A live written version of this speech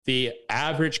The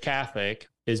average Catholic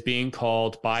is being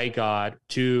called by God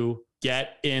to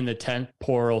get in the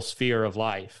temporal sphere of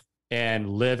life and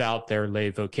live out their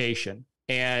lay vocation.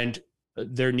 And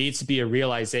there needs to be a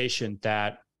realization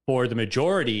that for the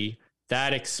majority,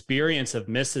 that experience of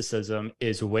mysticism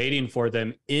is waiting for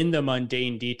them in the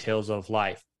mundane details of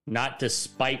life, not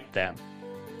despite them.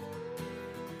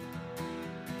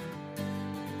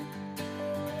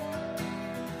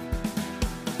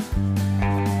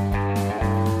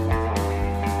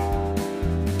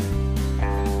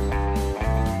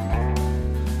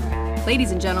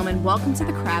 Ladies and gentlemen, welcome to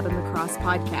the Crab and the Cross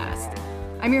podcast.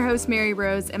 I'm your host, Mary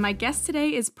Rose, and my guest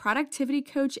today is productivity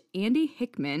coach Andy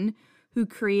Hickman, who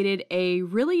created a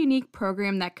really unique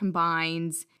program that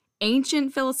combines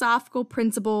ancient philosophical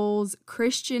principles,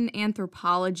 Christian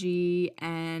anthropology,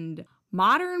 and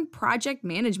modern project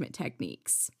management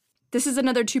techniques. This is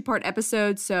another two-part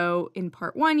episode, so in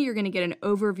part one, you're going to get an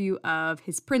overview of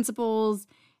his principles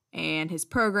and his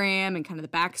program and kind of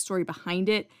the backstory behind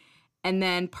it. And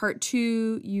then part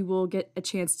two, you will get a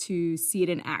chance to see it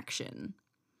in action.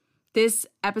 This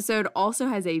episode also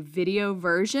has a video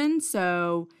version,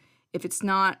 so if it's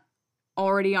not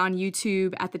already on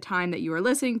YouTube at the time that you are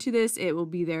listening to this, it will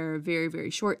be there very,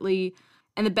 very shortly.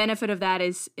 And the benefit of that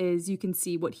is you can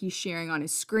see what he's sharing on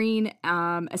his screen,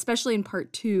 especially in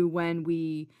part two when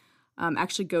we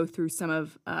actually go through some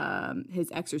of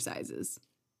his exercises.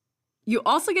 You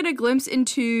also get a glimpse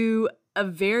into a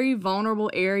very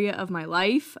vulnerable area of my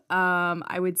life.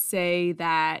 I would say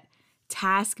that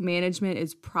task management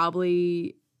is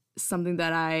probably something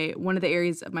that one of the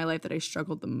areas of my life that I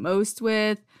struggled the most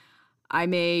with. I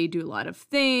may do a lot of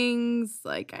things,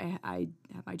 like I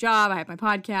have my job, I have my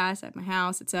podcast, I have my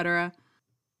house, etc.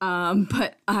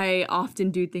 But I often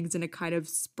do things in a kind of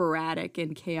sporadic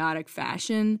and chaotic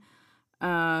fashion.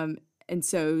 And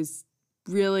so it was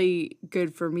really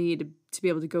good for me to be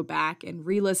able to go back and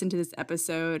re-listen to this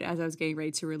episode as I was getting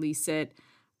ready to release it.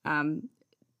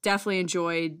 Definitely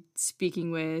enjoyed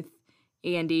speaking with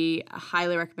Andy. I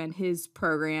highly recommend his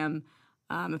program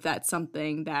if that's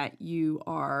something that you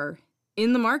are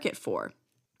in the market for.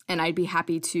 And I'd be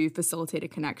happy to facilitate a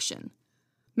connection.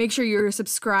 Make sure you're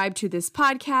subscribed to this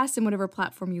podcast and whatever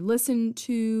platform you listen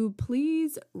to.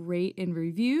 Please rate and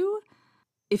review.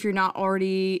 If you're not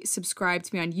already subscribed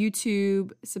to me on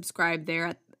YouTube, subscribe there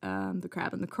at The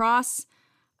Crab and the Cross.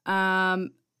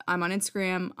 I'm on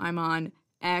Instagram. I'm on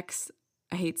X.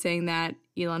 I hate saying that.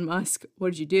 Elon Musk,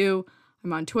 what did you do?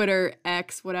 I'm on Twitter,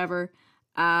 X, whatever.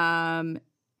 And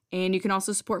you can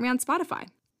also support me on Spotify.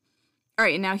 All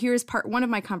right, and now here is part one of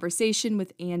my conversation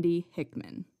with Andy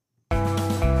Hickman.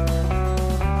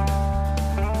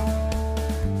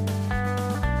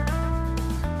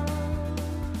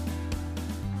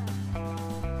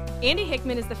 Andy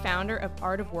Hickman is the founder of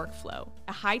Art of Workflow,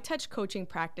 a high-touch coaching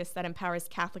practice that empowers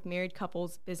Catholic married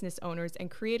couples, business owners,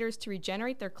 and creators to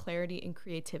regenerate their clarity and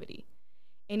creativity.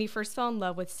 Andy first fell in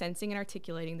love with sensing and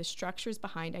articulating the structures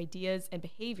behind ideas and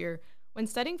behavior when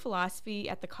studying philosophy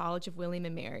at the College of William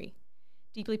and Mary.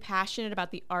 Deeply passionate about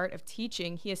the art of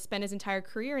teaching, he has spent his entire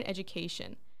career in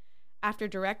education. After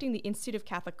directing the Institute of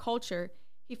Catholic Culture,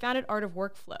 he founded Art of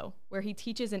Workflow, where he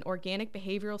teaches an organic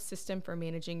behavioral system for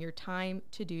managing your time,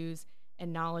 to-dos,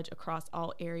 and knowledge across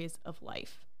all areas of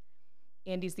life.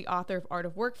 Andy's the author of Art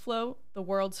of Workflow, the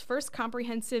world's first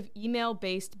comprehensive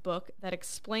email-based book that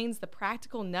explains the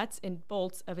practical nuts and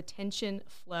bolts of attention,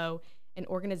 flow, and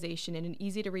organization in an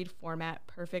easy-to-read format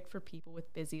perfect for people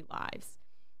with busy lives.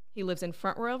 He lives in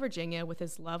Front Royal, Virginia, with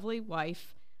his lovely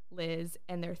wife, Liz,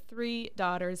 and their three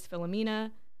daughters,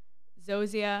 Philomena,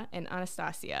 Zozia, and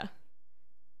Anastasia.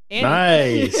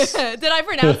 Andy. Nice. Did I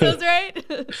pronounce those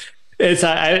right?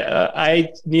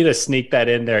 I need to sneak that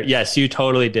in there. Yes, you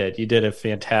totally did. You did a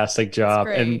fantastic job.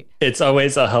 And it's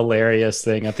always a hilarious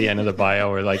thing at the end of the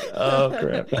bio. We're like, oh,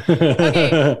 crap.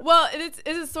 Okay. Well,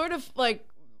 it's sort of like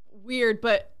weird,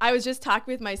 but I was just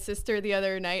talking with my sister the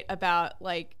other night about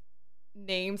like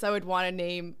names I would want to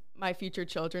name my future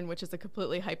children, which is a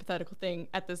completely hypothetical thing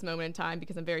at this moment in time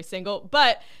because I'm very single.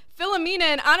 But Philomena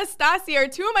and Anastasia are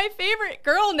two of my favorite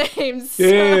girl names.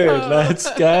 Dude,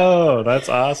 let's go. That's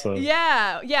awesome.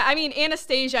 Yeah. I mean,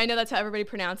 Anastasia, I know that's how everybody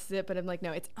pronounces it, but I'm like,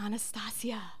 no, it's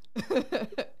Anastasia.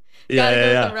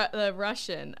 Yeah. The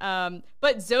Russian.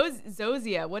 But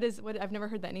Zozia, what? I've never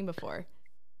heard that name before.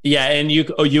 Yeah, and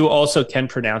you also can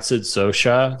pronounce it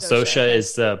Zosia. Zosia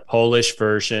is the Polish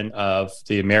version of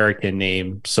the American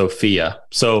name Sophia.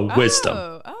 So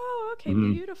wisdom. Oh, okay,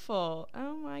 beautiful.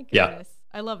 Oh my goodness.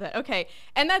 Yeah. I love that. Okay,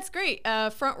 and that's great.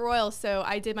 Front Royal. So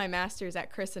I did my master's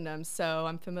at Christendom, so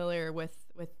I'm familiar with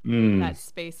that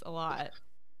space a lot.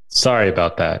 Sorry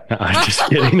about that. No, I'm just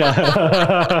kidding. We're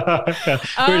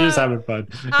just having fun.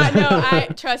 No, I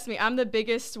trust me. I'm the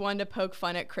biggest one to poke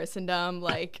fun at Christendom.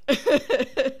 Like,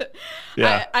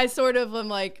 Yeah. I sort of am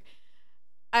like,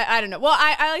 I don't know. Well,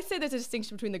 I like to say there's a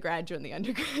distinction between the graduate and the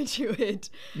undergraduate.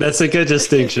 That's a good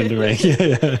distinction to make.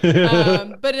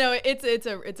 Yeah. But no,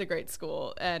 it's a great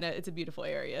school and it's a beautiful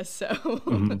area. So,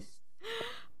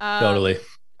 Totally.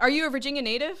 Are you a Virginia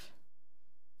native?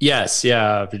 Yes.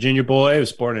 Yeah. Virginia boy. I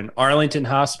was born in Arlington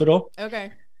Hospital.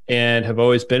 Okay. And have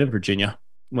always been in Virginia.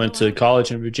 Went to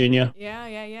college in Virginia.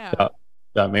 Yeah.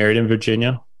 Got married in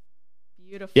Virginia.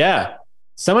 Beautiful. Yeah.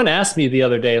 Someone asked me the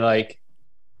other day, like,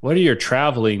 what are your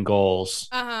traveling goals?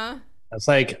 I was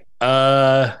like,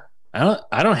 I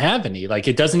don't have any. Like,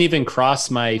 it doesn't even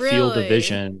cross my field of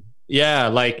vision. Yeah,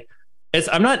 like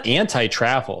I'm not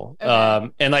anti-travel. Okay.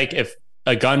 And like if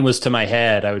a gun was to my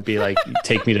head, I would be like,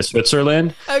 take me to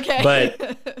Switzerland. Okay. But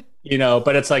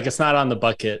but it's like it's not on the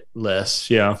bucket list.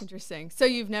 That's interesting. So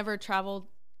you've never traveled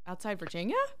outside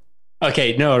Virginia?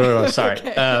 Okay, no, sorry.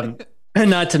 Okay.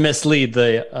 Not to mislead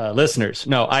the listeners.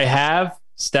 No, I have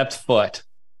stepped foot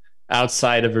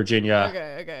outside of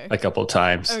Virginia a couple of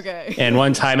times. Okay. And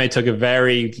one time I took a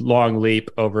very long leap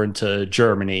over into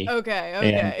Germany.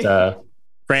 Okay. And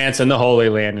France and the Holy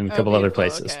Land and a couple other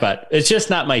places. Okay. But it's just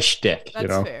not my shtick, That's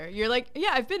fair. You're like,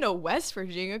 yeah, I've been to West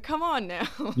Virginia. Come on now.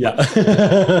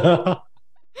 Yeah.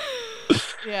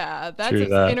 Yeah, that's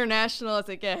as international as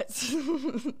it gets.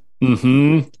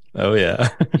 Mm-hmm. Oh, yeah.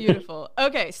 Beautiful.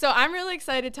 Okay, so I'm really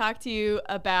excited to talk to you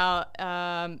about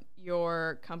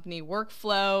your company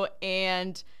Workflow,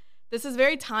 and this is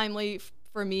very timely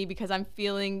for me because I'm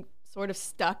feeling sort of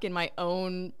stuck in my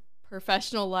own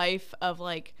professional life of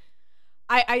like,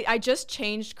 I just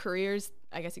changed careers,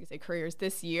 I guess you could say careers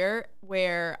this year,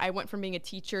 where I went from being a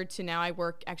teacher to now I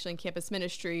work actually in campus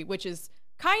ministry, which is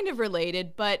kind of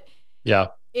related, but yeah,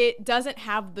 it doesn't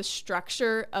have the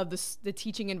structure of the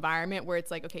teaching environment where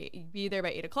it's like, okay, you be there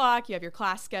by 8 o'clock, you have your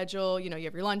class schedule, you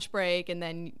have your lunch break, and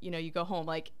then, you go home.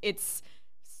 Like, it's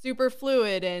super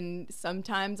fluid, and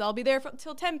sometimes I'll be there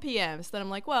till 10 p.m. So then I'm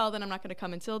like, well, then I'm not going to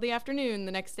come until the afternoon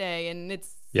the next day. And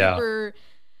it's super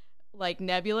like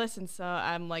nebulous. And so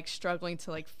I'm like struggling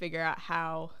to like figure out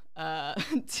how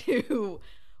to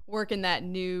work in that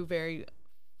new, very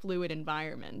fluid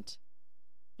environment.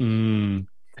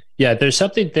 Yeah, there's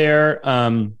something there.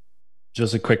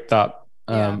 Just a quick thought,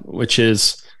 which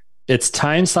is it's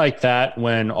times like that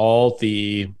when all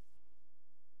the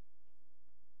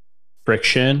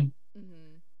friction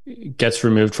gets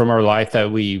removed from our life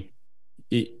that we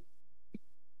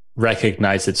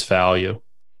recognize its value.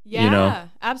 Yeah,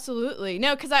 absolutely.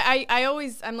 No, because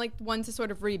I'm like one to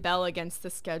sort of rebel against the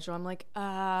schedule. I'm like,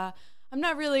 I'm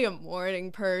not really a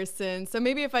morning person. So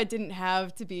maybe if I didn't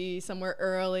have to be somewhere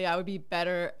early, I would be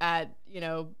better at,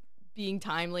 being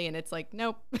timely. And it's like,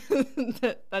 nope,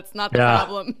 that's not the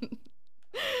problem.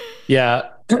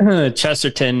 Yeah.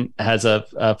 Chesterton has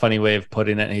a funny way of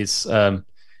putting it. He's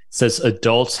says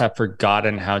adults have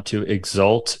forgotten how to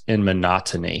exult in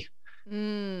monotony.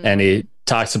 And he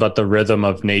talks about the rhythm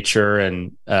of nature.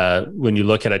 And when you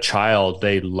look at a child,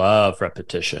 they love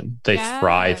repetition. They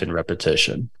thrive in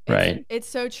repetition, right? It's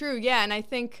so true. Yeah. And I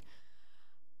think,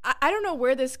 I don't know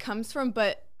where this comes from,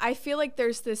 but I feel like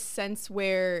there's this sense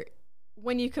where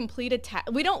when you complete a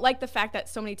task, we don't like the fact that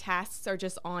so many tasks are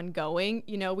just ongoing.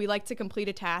 We like to complete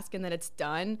a task and then it's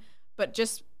done. But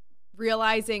just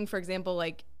realizing, for example,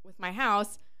 like with my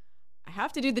house, I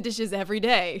have to do the dishes every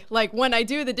day. Like when I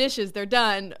do the dishes, they're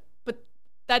done, but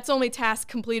that's only task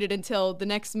completed until the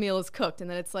next meal is cooked. And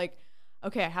then it's like,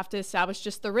 okay, I have to establish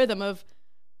just the rhythm of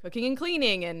cooking and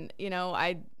cleaning. And,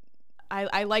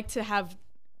 I like to have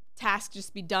tasks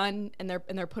just be done and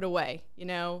they're put away,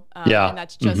 and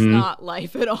that's just not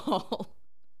life at all.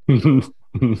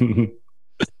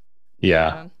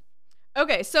 Yeah.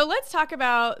 Okay, so let's talk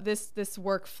about this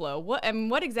workflow.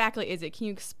 What exactly is it? Can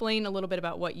you explain a little bit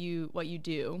about what you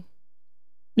do?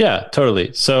 Yeah,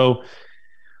 totally. So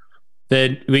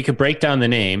then we could break down the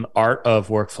name, Art of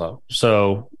Workflow.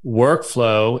 So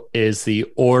workflow is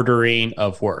the ordering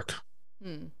of work.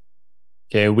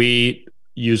 Okay, we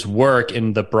use work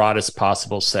in the broadest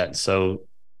possible sense. So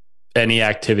any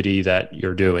activity that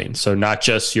you're doing. So not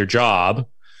just your job,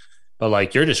 but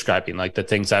like you're describing, like the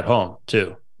things at home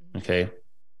too. Okay.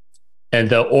 And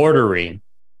the ordering,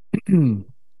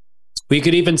 we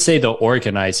could even say the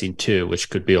organizing too, which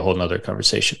could be a whole nother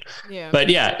conversation. Yeah. But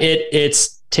yeah,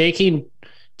 it's taking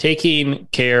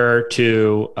care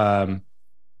to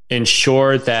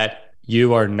ensure that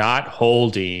you are not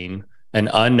holding an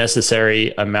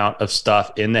unnecessary amount of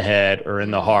stuff in the head or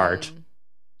in the heart.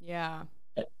 Yeah.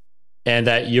 and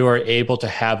that you are able to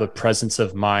have a presence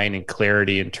of mind and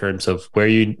clarity in terms of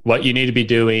what you need to be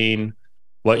doing,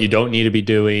 what you don't need to be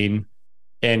doing,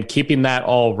 and keeping that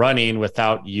all running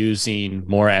without using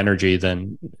more energy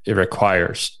than it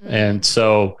requires. And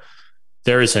so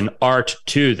there is an art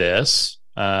to this.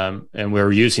 And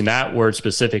we're using that word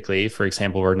specifically. For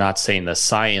example, we're not saying the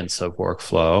science of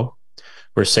workflow,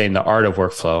 we're saying the art of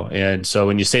workflow. And so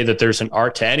when you say that there's an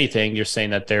art to anything, you're saying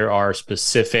that there are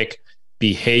specific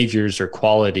behaviors or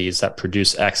qualities that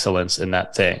produce excellence in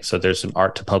that thing. So there's an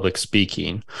art to public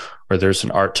speaking, or there's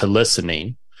an art to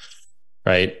listening,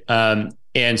 right?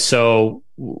 And so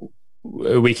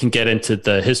we can get into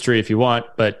the history if you want,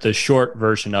 but the short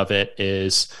version of it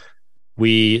is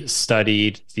we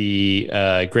studied the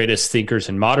greatest thinkers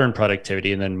in modern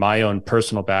productivity, and then my own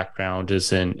personal background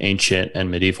is in ancient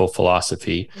and medieval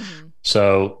philosophy.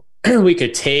 So we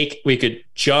could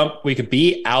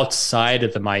be outside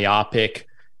of the myopic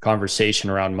conversation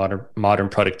around modern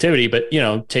productivity, but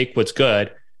take what's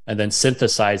good and then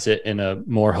synthesize it in a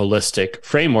more holistic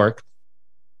framework,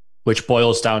 which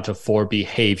boils down to 4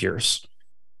 behaviors.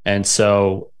 And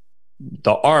so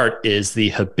the art is the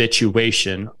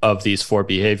habituation of these 4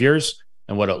 behaviors.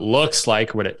 And what it looks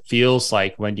like, what it feels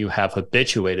like when you have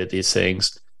habituated these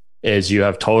things is you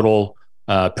have total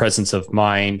presence of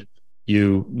mind.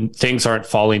 Things aren't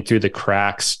falling through the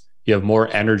cracks. You have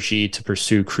more energy to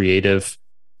pursue creative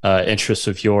interests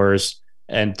of yours.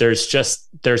 And there's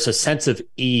a sense of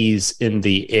ease in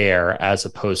the air as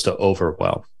opposed to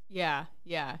overwhelm. Yeah.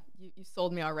 You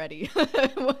sold me already.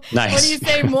 Nice. When you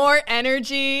say more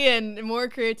energy and more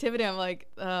creativity, I'm like,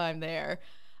 oh, I'm there.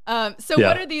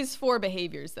 What are these 4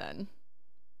 behaviors then?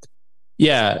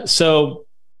 Yeah. So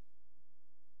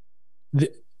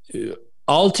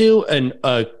I'll do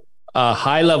a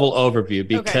high level overview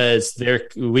because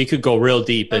we could go real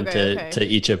deep into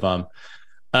each of them.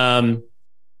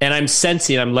 And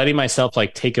I'm letting myself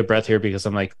take a breath here because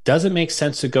I'm like, does it make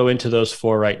sense to go into those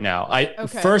 4 right now?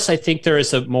 First, I think there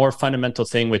is a more fundamental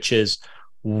thing, which is,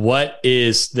 what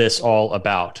is this all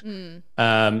about?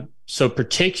 So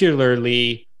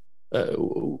particularly,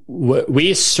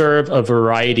 we serve a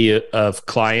variety of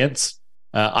clients.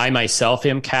 I myself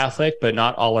am Catholic, but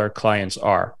not all our clients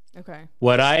are. Okay.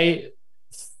 What I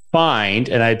find,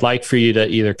 and I'd like for you to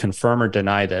either confirm or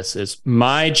deny this, is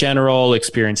my general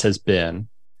experience has been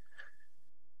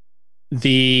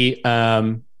the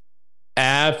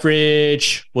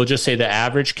average, we'll just say the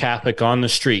average Catholic on the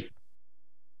street,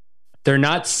 they're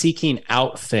not seeking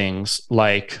out things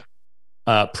like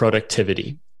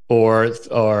productivity or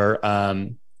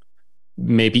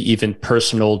maybe even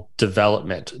personal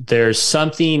development. There's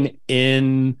something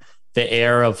in the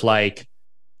air of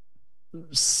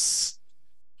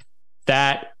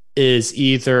that is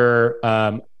either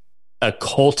a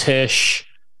cultish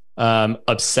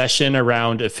obsession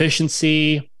around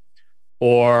efficiency,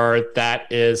 or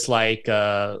that is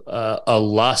a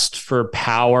lust for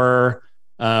power.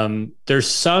 There's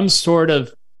some sort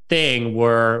of thing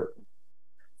where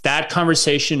that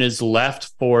conversation is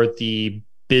left for the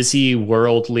busy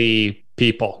worldly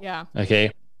people. Yeah.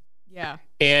 Okay. Yeah.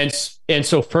 And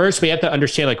so first we have to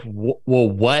understand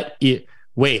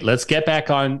wait, let's get back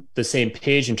on the same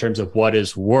page in terms of what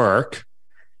is work.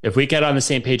 If we get on the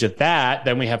same page of that,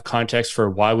 then we have context for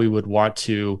why we would want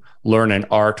to learn an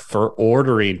art for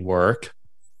ordering work.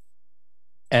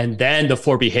 And then the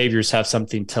 4 behaviors have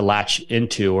something to latch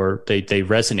into, or they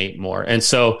resonate more. And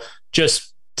so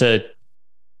just to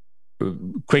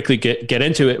quickly get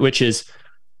into it, which is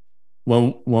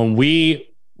when we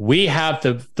have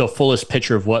the fullest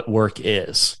picture of what work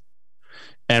is.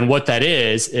 And what that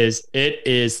is it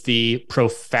is the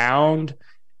profound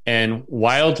and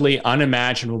wildly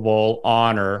unimaginable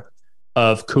honor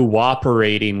of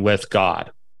cooperating with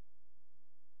God.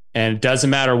 And it doesn't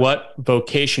matter what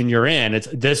vocation you're in. It's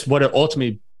this, what it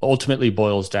ultimately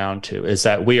boils down to is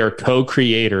that we are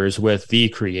co-creators with the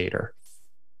Creator.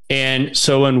 And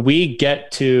so when we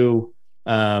get to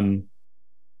the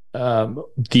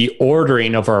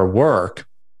ordering of our work,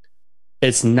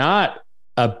 it's not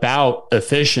about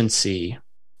efficiency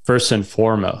first and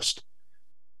foremost.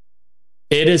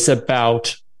 It is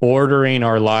about ordering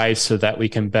our lives so that we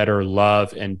can better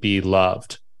love and be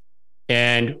loved.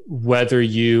 And whether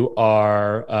you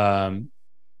are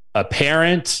a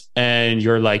parent and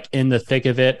you're in the thick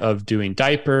of it of doing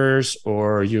diapers,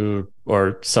 or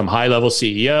some high level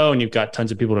CEO and you've got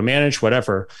tons of people to manage,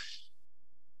 whatever,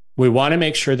 we want to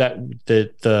make sure that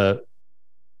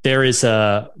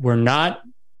we're not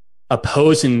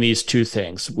opposing these 2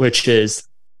 things, which is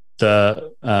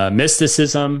the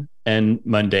mysticism and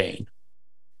mundane.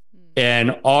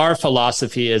 And our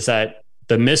philosophy is that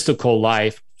the mystical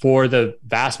life for the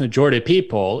vast majority of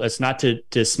people. It's not to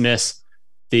dismiss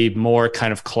the more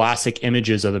kind of classic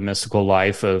images of the mystical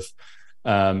life of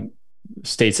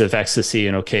states of ecstasy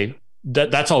and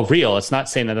that's all real. It's not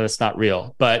saying that it's not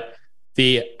real, but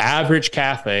the average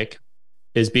Catholic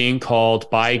is being called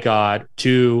by God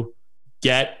to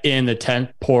get in the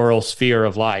temporal sphere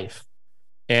of life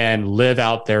and live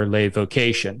out their lay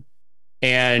vocation.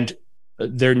 And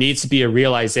there needs to be a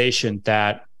realization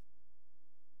that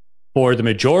for the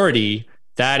majority,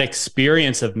 that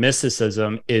experience of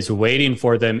mysticism is waiting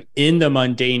for them in the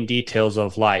mundane details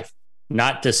of life,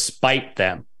 not despite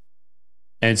them.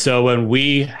 And so when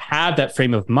we have that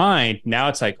frame of mind, now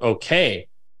it's like, okay,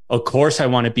 of course I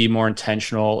want to be more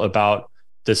intentional about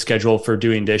the schedule for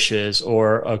doing dishes,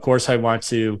 or of course I want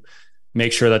to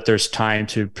make sure that there's time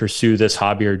to pursue this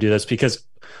hobby or do this, because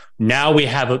now we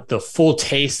have the full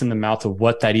taste in the mouth of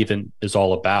what that even is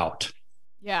all about.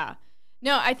 Yeah.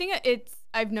 No, I think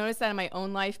I've noticed that in my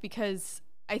own life, because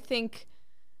I think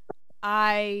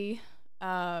I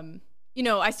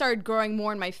started growing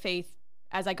more in my faith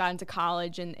as I got into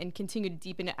college and continued to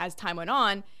deepen it as time went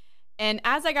on. And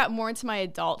as I got more into my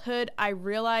adulthood, I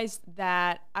realized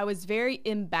that I was very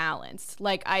imbalanced.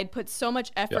 Like, I'd put so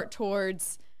much effort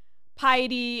towards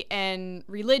piety and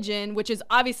religion, which is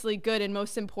obviously good and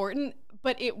most important,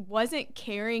 but it wasn't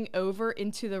carrying over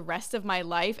into the rest of my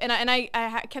life. And I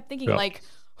kept thinking, like,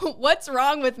 what's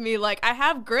wrong with me? Like, I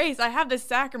have grace, I have the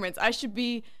sacraments, I should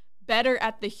be better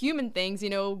at the human things.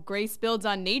 Grace builds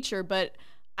on nature, but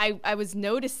I was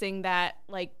noticing that,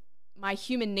 like, my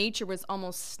human nature was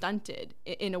almost stunted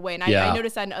in a way. And I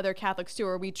noticed that in other Catholics too,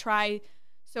 where we try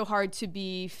so hard to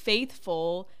be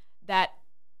faithful that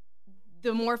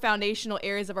the more foundational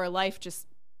areas of our life just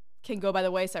can go by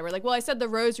the wayside. We're like, well, I said the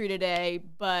rosary today,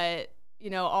 but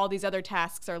all these other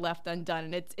tasks are left undone.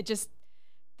 And it just,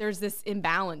 there's this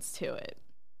imbalance to it.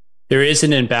 There is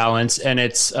an imbalance, and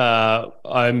it's,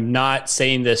 I'm not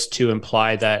saying this to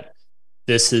imply that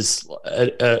this is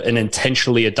an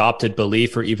intentionally adopted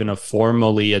belief or even a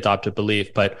formally adopted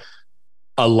belief, but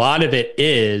a lot of it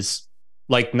is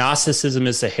like Gnosticism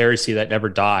is a heresy that never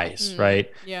dies, right?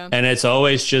 Yeah. And it's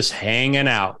always just hanging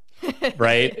out,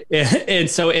 right? And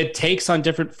so it takes on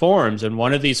different forms. And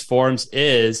one of these forms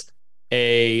is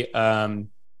an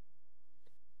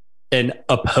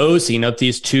opposing of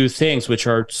these two things, which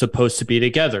are supposed to be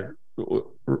together.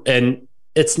 And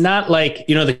it's not like,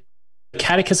 the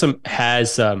Catechism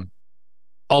has,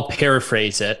 I'll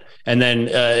paraphrase it, and then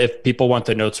if people want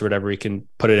the notes or whatever, we can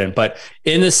put it in. But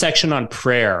in the section on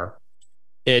prayer,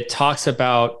 it talks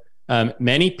about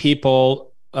many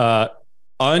people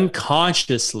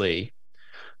unconsciously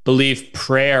believe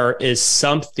prayer is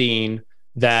something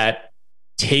that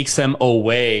takes them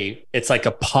away. It's like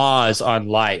a pause on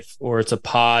life, or it's a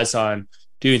pause on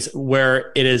doing,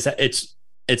 where it is.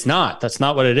 It's not. That's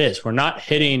not what it is. We're not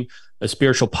hitting a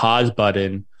spiritual pause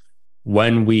button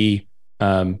when we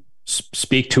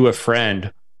speak to a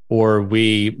friend, or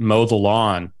we mow the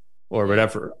lawn, or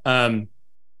whatever. And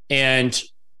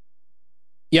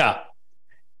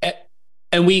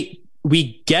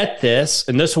we get this,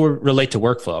 and this will relate to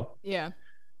workflow. Yeah.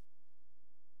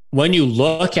 When you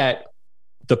look at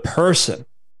the person,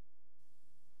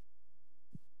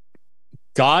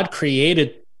 God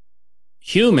created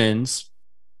humans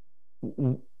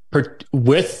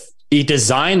he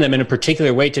designed them in a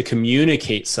particular way to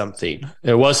communicate something.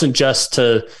 It wasn't just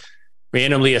to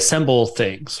randomly assemble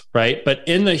things, right? But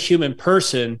in the human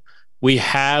person, we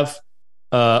have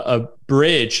a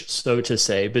bridge, so to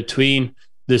say, between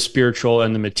the spiritual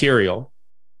and the material.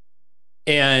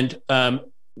 And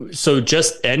so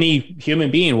just any human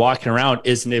being walking around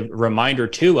is a reminder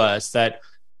to us that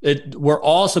we're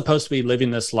all supposed to be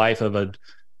living this life of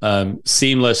a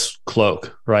seamless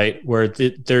cloak, right? Where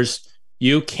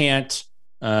you can't,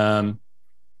 I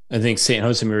think St.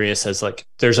 Josemaria says, like,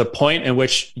 there's a point in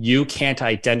which you can't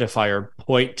identify or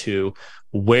point to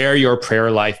where your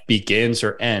prayer life begins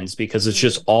or ends, because it's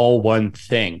just all one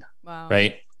thing. Wow.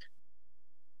 Right?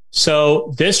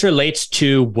 So this relates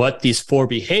to what these four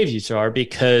behaviors are,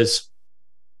 because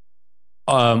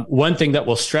one thing that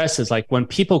we'll stress is, like, when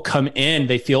people come in,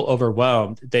 they feel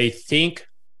overwhelmed. They think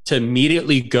to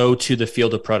immediately go to the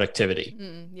field of productivity.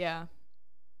 Yeah.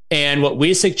 And what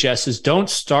we suggest is, don't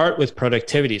start with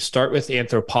productivity, start with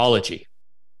anthropology.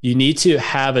 You need to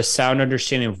have a sound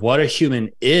understanding of what a human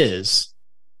is,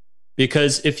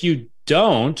 because if you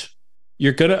don't,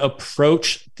 you're going to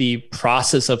approach the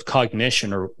process of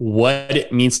cognition, or what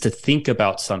it means to think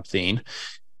about something,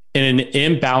 in an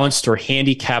imbalanced or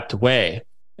handicapped way.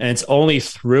 And it's only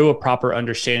through a proper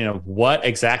understanding of what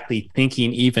exactly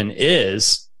thinking even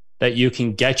is that you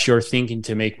can get your thinking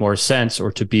to make more sense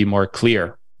or to be more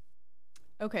clear.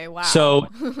 Okay. Wow. So,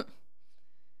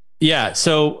 yeah.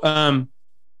 So,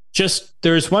 just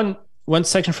there's one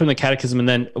section from the Catechism, and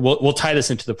then we'll tie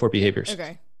this into the 4 behaviors.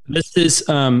 Okay. This is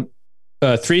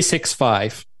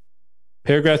 365,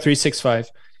 paragraph 365,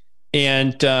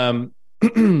 and the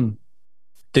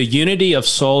unity of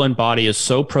soul and body is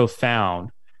so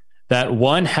profound that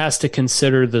one has to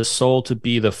consider the soul to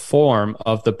be the form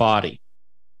of the body,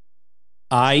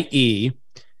 i.e.,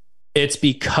 it's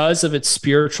because of its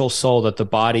spiritual soul that the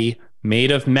body made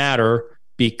of matter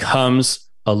becomes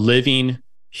a living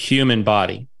human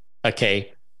body.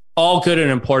 Okay, all good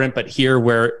and important, but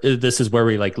this is where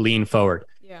we like lean forward.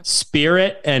 Yeah.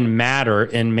 Spirit and matter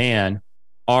in man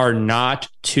are not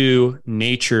 2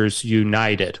 natures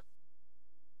united.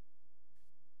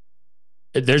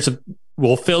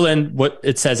 We'll fill in what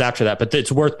it says after that, but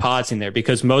it's worth pausing there,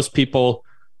 because most people,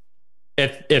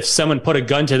 if someone put a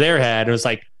gun to their head and was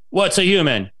like, what's a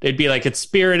human? They'd be like, it's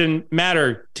spirit and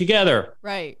matter together.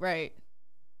 Right, right.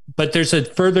 But there's a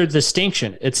further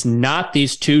distinction. It's not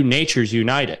these 2 natures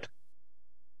united,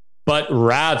 but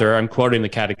rather, I'm quoting the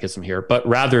Catechism here, but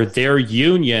rather their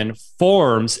union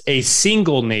forms a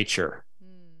single nature.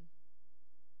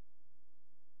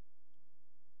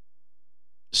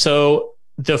 So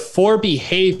the 4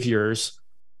 behaviors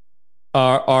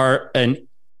are an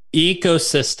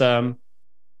ecosystem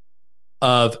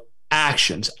of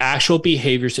actions, actual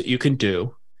behaviors that you can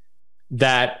do,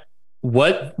 that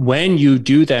when you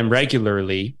do them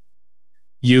regularly,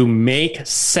 you make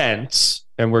sense.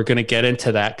 And we're going to get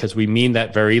into that because we mean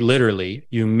that very literally.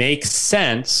 You make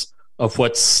sense of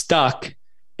what's stuck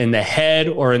in the head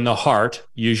or in the heart,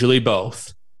 usually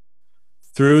both,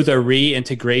 through the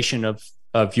reintegration of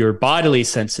your bodily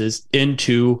senses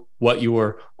into what you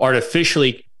were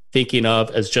artificially thinking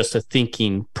of as just a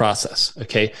thinking process.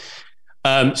 Okay.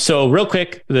 So real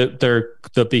quick,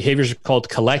 the behaviors are called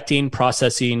collecting,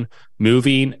 processing,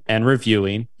 moving, and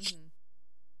reviewing. Mm-hmm.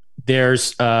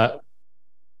 There's a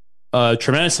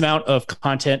tremendous amount of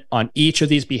content on each of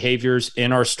these behaviors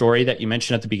in our story that you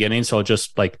mentioned at the beginning. So I'll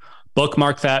just like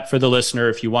bookmark that for the listener.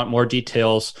 If you want more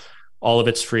details, all of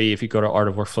it's free if you go to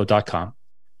artofworkflow.com.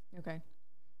 Okay.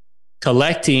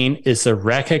 Collecting is the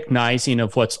recognizing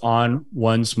of what's on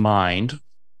one's mind,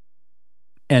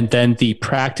 and then the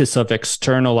practice of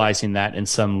externalizing that in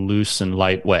some loose and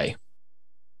light way.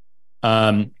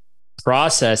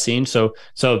 Processing, so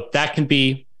that can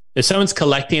be, if someone's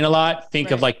collecting a lot,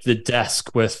 think of like the desk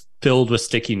filled with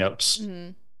sticky notes.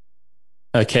 Mm-hmm.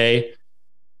 Okay.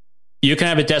 You can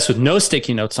have a desk with no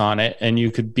sticky notes on it, and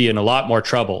you could be in a lot more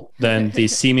trouble than the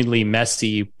seemingly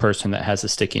messy person that has the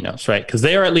sticky notes, right? Because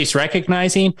they are at least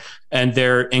recognizing and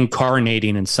they're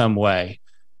incarnating in some way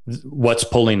what's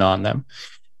pulling on them.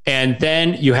 And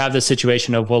then you have the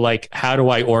situation of, well, like, how do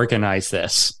I organize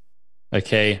this?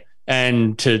 Okay.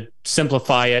 And to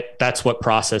simplify it, that's what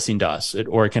processing does. It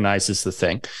organizes the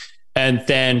thing. And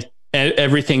then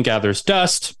everything gathers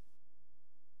dust.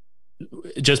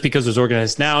 Just because it's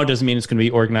organized now doesn't mean it's going to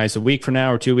be organized a week from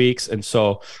now or 2 weeks. And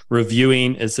so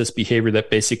reviewing is this behavior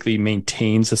that basically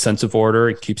maintains a sense of order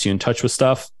and keeps you in touch with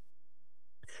stuff.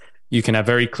 You can have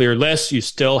very clear lists. You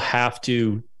still have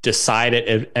to decide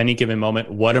at any given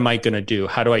moment, what am I going to do?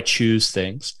 How do I choose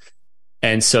things?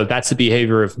 And so that's the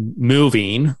behavior of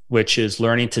moving, which is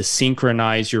learning to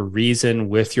synchronize your reason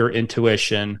with your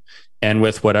intuition and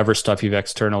with whatever stuff you've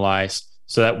externalized,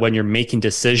 so that when you're making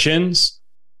decisions,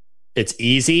 it's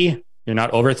easy, you're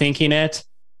not overthinking it,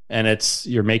 and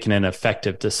you're making an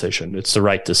effective decision. It's the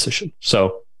right decision.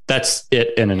 So that's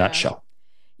it in a nutshell.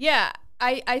 Yeah,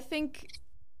 I think,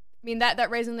 I mean, that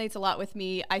resonates a lot with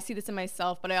me. I see this in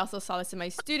myself, but I also saw this in my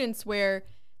students, where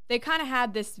they kind of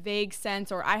had this vague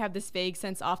sense, or I have this vague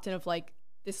sense often, of like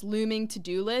this looming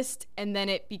to-do list, and then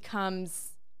it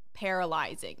becomes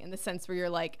paralyzing in the sense where you're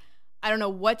like, I don't know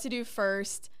what to do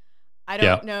first. I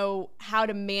don't know how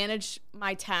to manage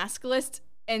my task list.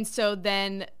 And so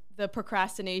then the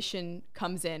procrastination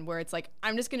comes in, where it's like,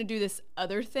 I'm just going to do this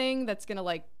other thing that's going to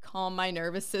like calm my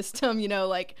nervous system, you know,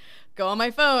 like go on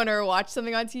my phone or watch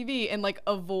something on TV, and like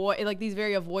avoid like these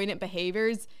very avoidant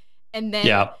behaviors. And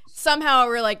then somehow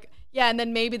we're like, and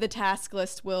then maybe the task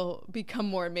list will become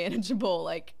more manageable,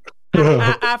 like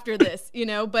after this, you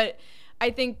know. But I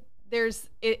think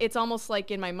it's almost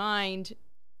like in my mind,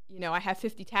 you know, I have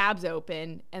 50 tabs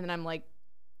open, and then I'm like,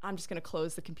 I'm just going to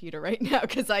close the computer right now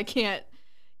because I can't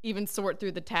even sort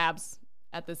through the tabs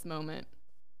at this moment.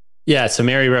 Yeah. So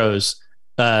Mary Rose,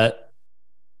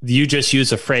 you just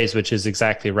use a phrase, which is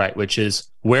exactly right, which is,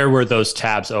 where were those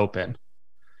tabs open?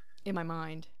 In my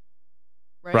mind.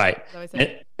 Right.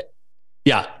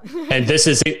 Yeah. And this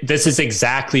is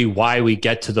exactly why we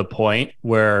get to the point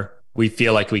where we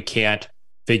feel like we can't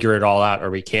figure it all out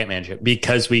or we can't manage it,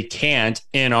 because we can't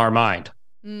in our mind.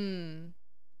 And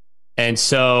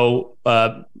so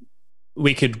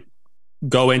we could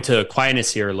go into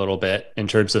Aquinas here a little bit in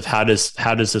terms of how does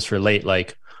this relate?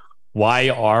 Like, why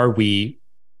are we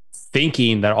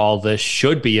thinking that all this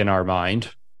should be in our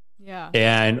mind? Yeah.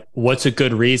 And what's a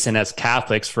good reason as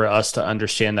Catholics for us to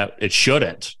understand that it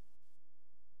shouldn't?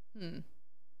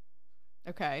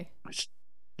 Okay.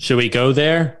 Should we go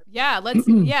there? Yeah, let's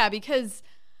yeah, because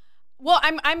well,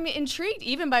 I'm intrigued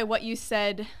even by what you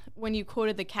said when you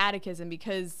quoted the catechism,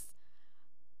 because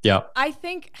yeah, I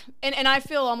think and I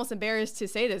feel almost embarrassed to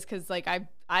say this because like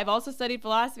I've also studied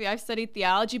philosophy, I've studied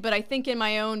theology, but I think in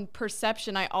my own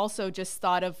perception I also just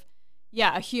thought of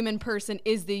a human person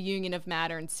is the union of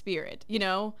matter and spirit, you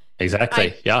know?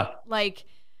 Exactly. Yeah. Like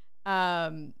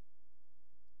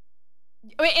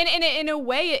I mean, and in a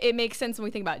way, it makes sense when we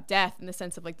think about death in the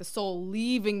sense of like the soul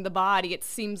leaving the body. It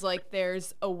seems like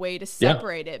there's a way to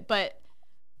separate it, but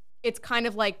it's kind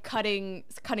of like cutting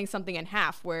something in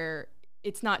half, where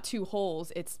it's not two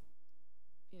wholes. It's,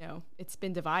 it's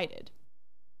been divided.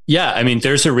 Yeah. I mean,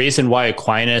 there's a reason why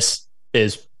Aquinas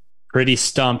is pretty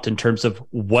stumped in terms of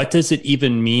what does it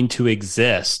even mean to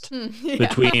exist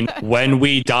between when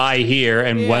we die here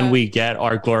and when we get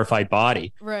our glorified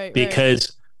body. Right.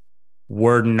 Because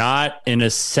we're not, in a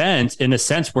sense,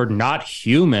 we're not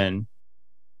human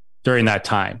during that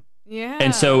time. Yeah.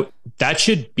 And so that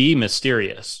should be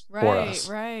mysterious for us.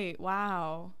 Right.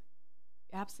 Wow.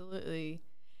 Absolutely.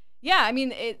 Yeah. I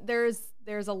mean, there's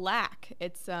a lack.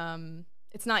 It's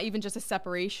not even just a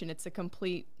separation. It's a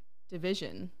complete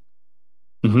division.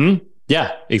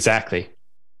 Yeah, exactly.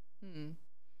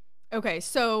 Okay.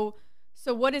 So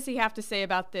what does he have to say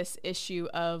about this issue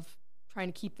of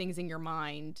trying to keep things in your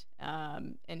mind,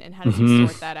 and how does he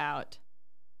sort that out?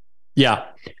 Yeah.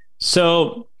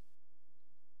 So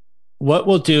what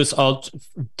we'll do is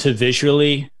to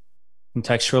visually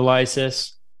contextualize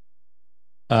this.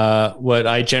 What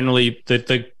I generally,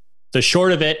 the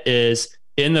short of it is,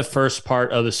 in the first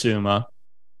part of the Summa,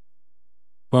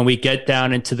 when we get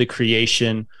down into the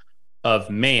creation of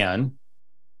man,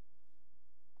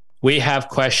 we have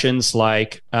questions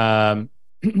like,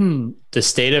 the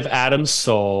state of Adam's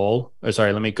soul, or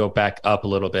sorry, let me go back up a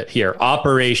little bit here. Okay.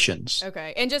 Operations.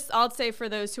 Okay. And I'll say for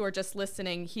those who are just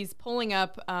listening, he's pulling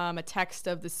up a text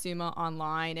of the Summa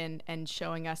online and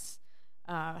showing us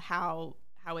how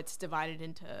it's divided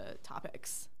into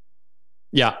topics.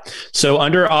 Yeah. So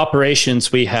under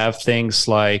operations, we have things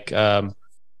like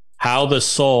how the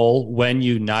soul, when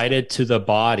united to the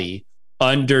body,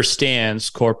 understands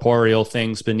corporeal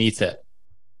things beneath it.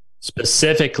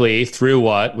 Specifically through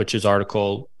what, which is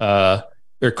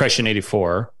question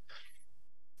 84,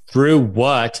 through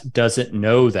what does it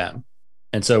know them?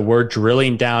 And so we're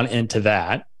drilling down into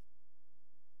that.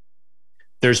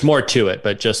 There's more to it,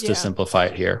 but just to simplify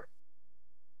it here.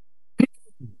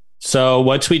 So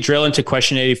once we drill into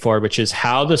question 84, which is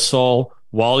how the soul,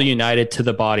 while united to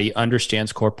the body,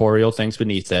 understands corporeal things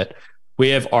beneath it, we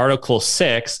have Article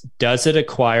 6, does it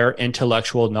acquire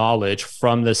intellectual knowledge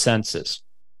from the senses?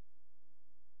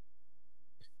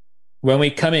 When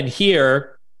we come in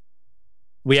here,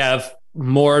 we have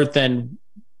more than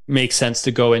makes sense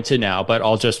to go into now, but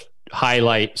I'll just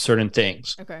highlight certain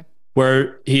things. Okay.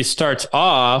 Where he starts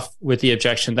off with the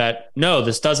objection that, no,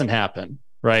 this doesn't happen,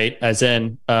 right? As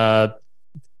in,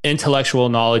 intellectual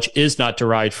knowledge is not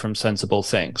derived from sensible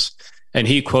things. And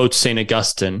he quotes St.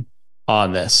 Augustine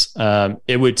on this.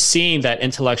 It would seem that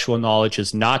intellectual knowledge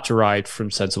is not derived from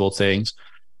sensible things.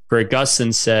 For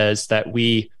Augustine says that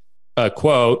we,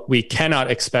 quote, we cannot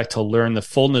expect to learn the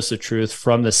fullness of truth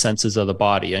from the senses of the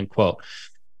body, end quote.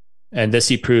 And this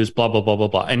he proves, blah, blah, blah, blah,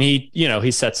 blah. And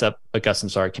he sets up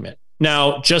Augustine's argument.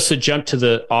 Now, just to jump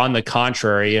to on the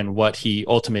contrary, and what he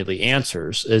ultimately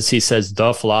answers is he says,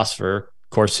 the philosopher, of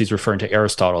course, he's referring to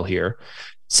Aristotle here,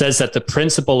 says that the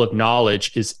principle of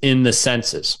knowledge is in the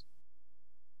senses.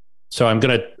 So I'm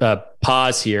going to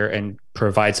pause here and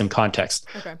provide some context.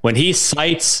 Okay. When he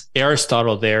cites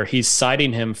Aristotle there, he's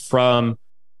citing him from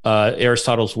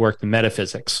Aristotle's work, The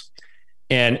Metaphysics.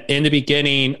 And in the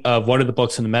beginning of one of the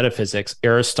books in the Metaphysics,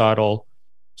 Aristotle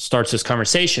starts this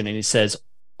conversation and he says,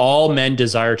 all men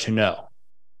desire to know.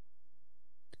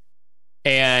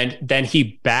 And then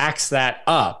he backs that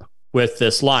up with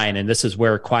this line, and this is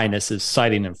where Aquinas is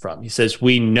citing him from. He says,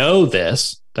 we know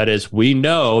this, that is, we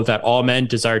know that all men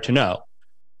desire to know.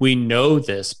 We know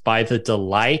this by the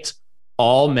delight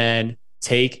all men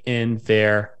take in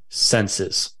their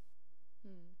senses.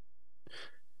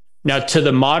 Now, to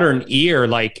the modern ear,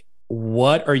 like,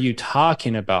 what are you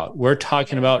talking about? We're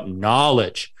talking about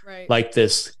knowledge, right. like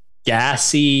this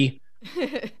gassy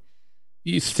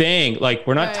thing. Like,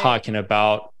 we're not talking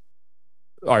about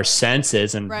our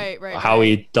senses and how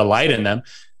we delight in them.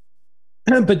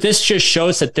 But this just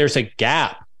shows that there's a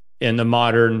gap in the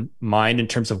modern mind in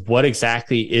terms of what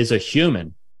exactly is a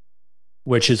human,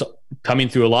 which is coming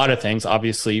through a lot of things,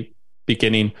 obviously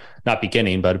not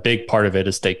beginning, but a big part of it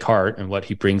is Descartes and what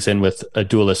he brings in with a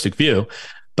dualistic view.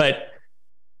 But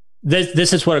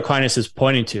this is what Aquinas is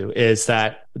pointing to, is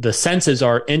that the senses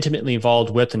are intimately involved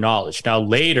with the knowledge. Now,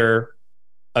 later,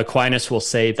 Aquinas will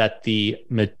say that the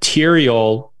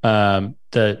material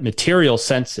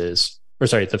senses, or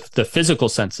sorry, the physical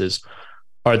senses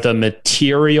are the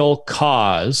material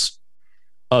cause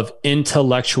of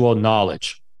intellectual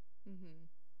knowledge. Mm-hmm.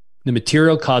 The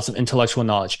material cause of intellectual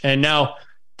knowledge. And now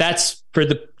that's for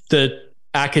the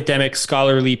academic,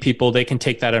 scholarly people, they can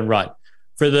take that and run.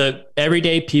 For the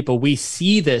everyday people, we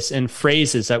see this in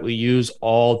phrases that we use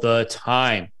all the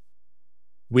time.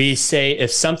 We say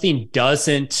if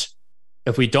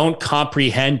we don't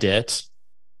comprehend it,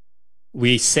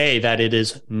 we say that it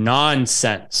is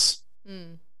nonsense.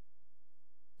 Mm.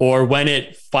 Or when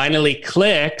it finally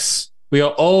clicks, we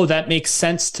go, oh, that makes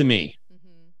sense to me.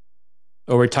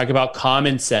 Mm-hmm. Or we're talking about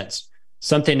common sense.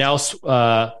 Something else,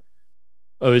 I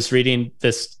was reading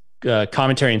this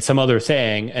commentary and some other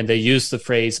thing, and they use the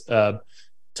phrase to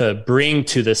bring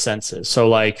to the senses. So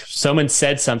like someone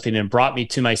said something and brought me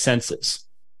to my senses.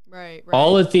 Right.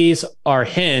 All of these are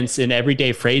hints in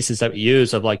everyday phrases that we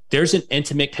use of like, there's an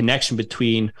intimate connection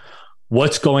between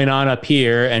what's going on up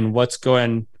here and what's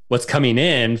coming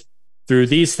in through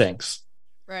these things.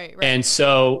 Right. And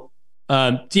so,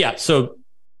 so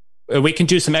we can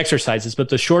do some exercises, but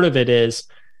the short of it is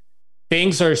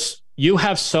you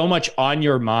have so much on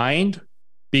your mind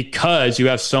because you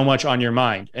have so much on your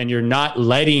mind, and you're not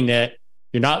letting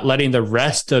the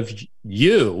rest of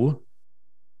you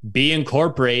be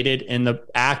incorporated in the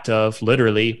act of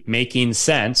literally making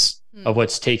sense of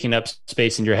what's taking up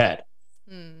space in your head.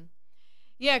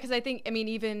 Yeah, because I think,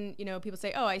 even, people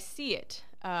say, oh, I see it,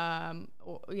 when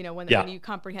you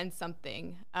comprehend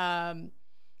something.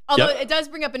 Although it does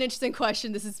bring up an interesting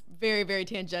question. This is very, very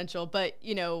tangential, but,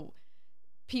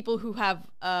 people who have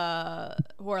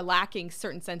who are lacking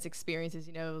certain sense experiences,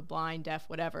 blind, deaf,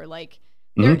 whatever, like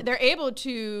they're able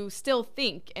to still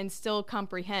think and still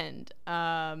comprehend.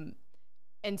 And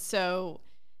so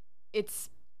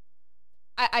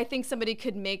I think somebody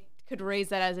could raise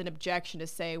that as an objection to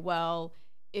say, well,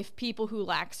 if people who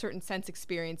lack certain sense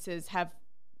experiences have,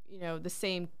 the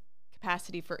same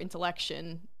capacity for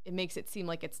intellection, it makes it seem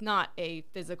like it's not a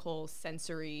physical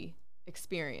sensory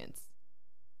experience.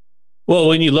 Well,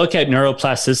 when you look at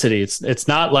neuroplasticity, it's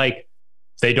not like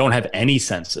they don't have any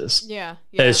senses. Yeah.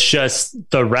 It's just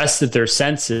the rest of their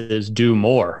senses do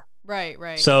more.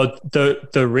 Right. So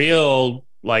the real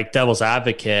like devil's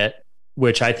advocate,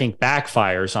 which I think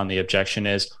backfires on the objection,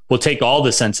 is we'll take all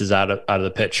the senses out of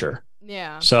the picture.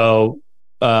 Yeah. So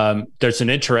there's an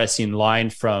interesting line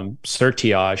from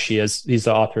Sertiaj. He's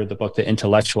the author of the book The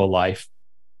Intellectual Life,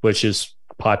 which is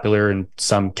popular in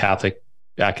some Catholic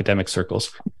academic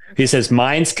circles. He says,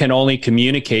 minds can only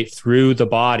communicate through the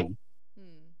body.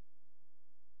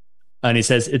 And he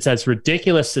says, it's as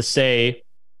ridiculous to say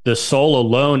the soul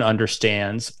alone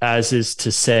understands as is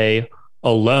to say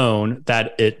alone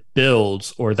that it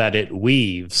builds or that it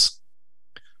weaves.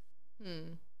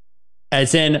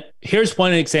 As in, here's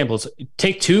one example.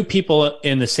 Take two people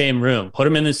in the same room, put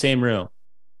them in the same room.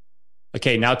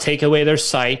 Okay, now take away their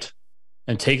sight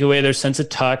and take away their sense of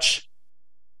touch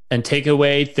and take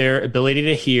away their ability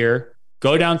to hear,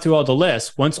 go down through all the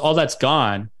lists. Once all that's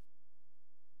gone,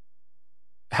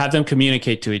 have them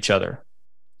communicate to each other.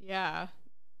 Yeah.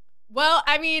 Well,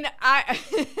 I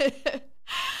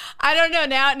I don't know.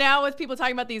 Now with people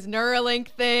talking about these Neuralink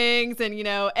things and,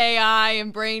 AI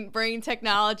and brain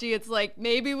technology, it's like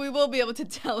maybe we will be able to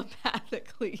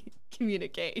telepathically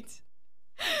communicate.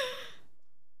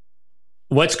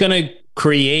 What's going to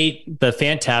create the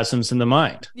phantasms in the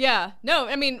mind? Yeah. No,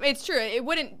 it's true.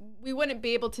 We wouldn't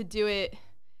be able to do it.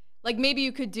 Like maybe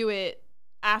you could do it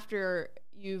after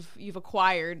you've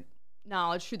acquired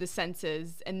knowledge through the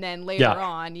senses, and then later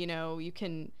on, you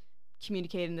can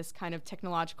communicate in this kind of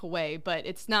technological way, but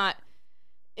it's not,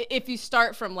 if you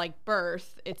start from like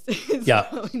birth, it's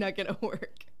probably not going to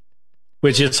work.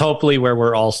 Which is hopefully where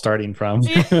we're all starting from.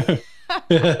 I think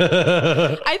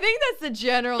that's the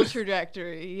general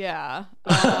trajectory. Yeah.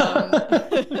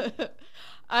 I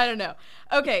don't know.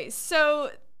 Okay. So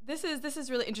this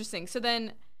is really interesting. So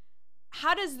then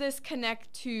how does this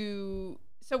connect to,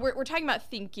 So we're talking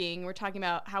about thinking, we're talking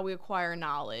about how we acquire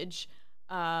knowledge.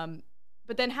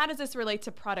 But then how does this relate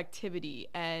to productivity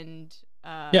and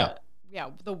the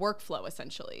workflow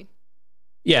essentially?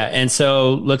 Yeah. And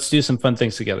so let's do some fun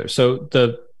things together. So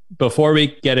before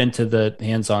we get into the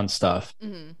hands-on stuff,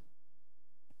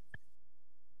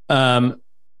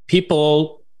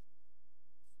 people,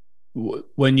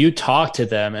 when you talk to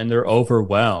them and they're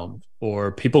overwhelmed,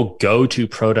 or people go to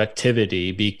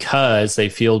productivity because they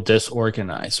feel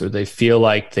disorganized, or they feel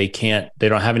like they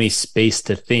don't have any space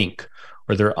to think,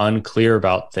 or they're unclear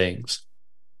about things.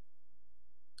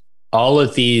 All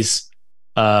of these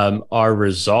are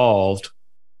resolved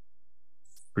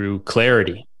through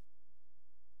clarity.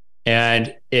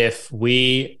 And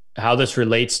how this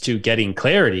relates to getting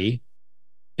clarity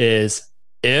is,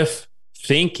 if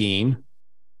thinking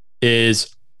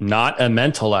is not a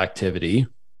mental activity,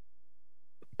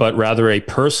 but rather a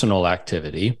personal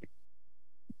activity,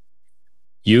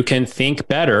 you can think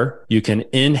better. You can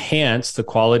enhance the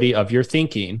quality of your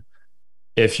thinking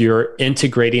if you're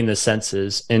integrating the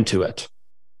senses into it.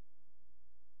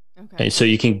 Okay. So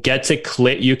you can get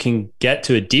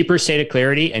to a deeper state of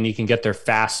clarity, and you can get there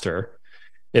faster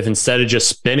if, instead of just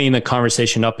spinning the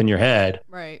conversation up in your head,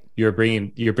 right, you're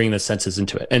bringing the senses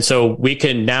into it. And so we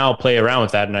can now play around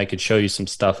with that, and I could show you some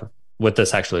stuff, what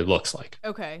this actually looks like.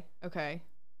 Okay.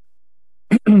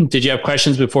 Did you have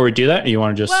questions before we do that, or you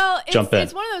want to just jump in?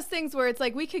 It's one of those things where it's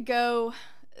like we could go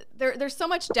there's so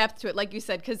much depth to it, like you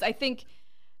said, because I think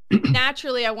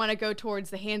naturally I want to go towards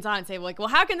the hands-on and say, like, well,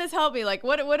 how can this help me? Like,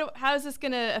 how is this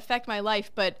going to affect my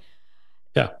life? But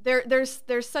yeah, there's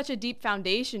such a deep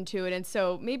foundation to it. And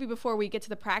so maybe before we get to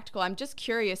the practical, I'm just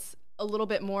curious a little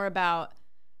bit more about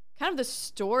kind of the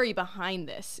story behind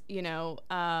this,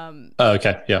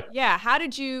 okay. Yeah. Yeah. How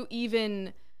did you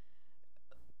even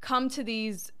come to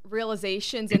these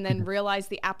realizations and then realize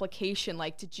the application?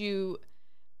 Like, did you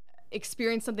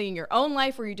experience something in your own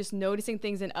life? Were you just noticing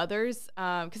things in others?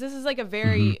 Because this is like a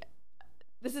very,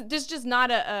 this is just not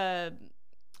a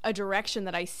direction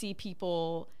that I see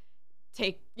people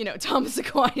take, Thomas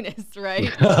Aquinas,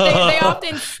 right? They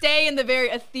often stay in the very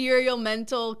ethereal,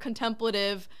 mental,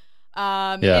 contemplative.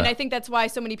 And I think that's why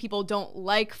so many people don't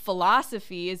like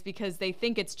philosophy, is because they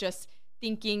think it's just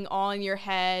thinking all in your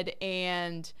head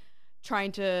and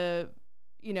trying to,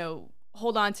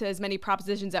 hold on to as many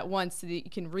propositions at once so that you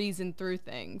can reason through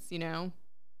things,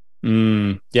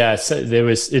 Yeah. So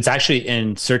it's actually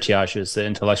in Sertiage's The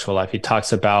Intellectual Life. He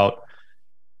talks about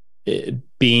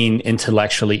being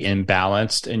intellectually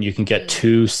imbalanced, and you can get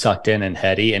too sucked in and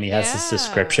heady. And he has this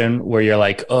description where you're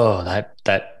like, oh,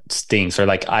 that stinks. Or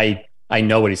like, I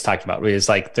know what he's talking about. It's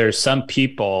like, there's some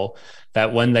people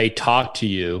that when they talk to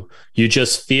you, you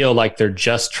just feel like they're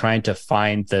just trying to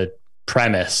find the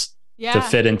premise to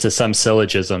fit into some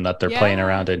syllogism that they're playing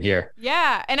around in here.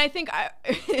 Yeah. And I think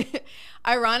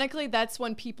ironically, that's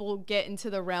when people get into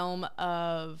the realm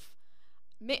of,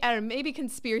 I don't know, maybe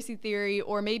conspiracy theory,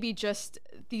 or maybe just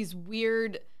these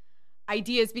weird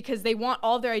ideas, because they want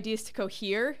all their ideas to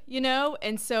cohere,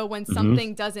 And so when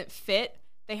something doesn't fit,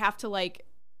 they have to like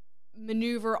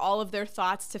maneuver all of their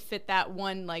thoughts to fit that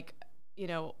one, like,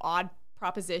 odd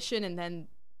proposition. And then,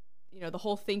 the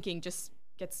whole thinking just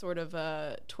gets sort of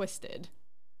twisted.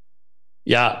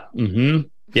 Yeah.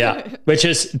 Yeah. Which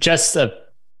is just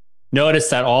notice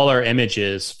that all our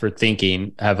images for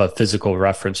thinking have a physical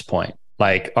reference point.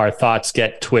 Like, our thoughts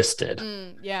get twisted.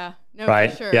 Yeah. No, right.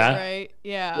 For sure. Yeah. Right.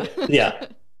 Yeah. Yeah.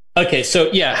 Okay.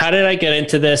 So how did I get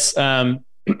into this? So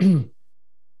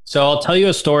I'll tell you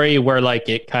a story where, like,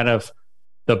 it kind of,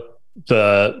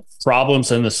 the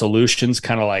problems and the solutions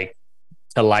kind of like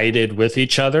collided with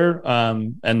each other.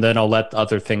 And then I'll let the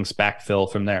other things backfill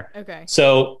from there. Okay.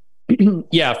 So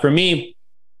for me,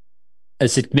 a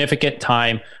significant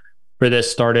time for this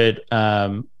started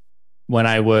when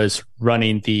I was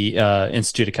running the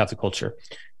Institute of Catholic Culture.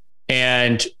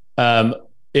 And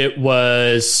it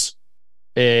was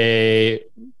a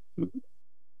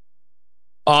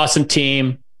awesome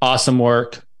team, awesome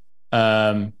work,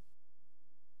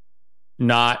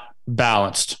 not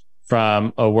balanced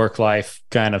from a work-life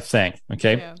kind of thing.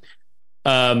 Okay.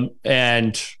 Yeah.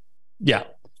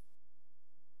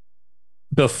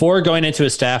 Before going into a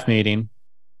staff meeting,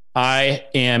 I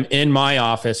am in my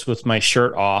office with my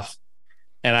shirt off,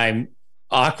 and I'm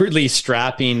awkwardly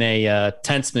strapping a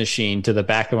tense machine to the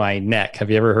back of my neck. Have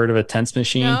you ever heard of a tense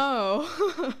machine? No.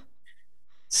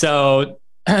 So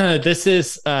this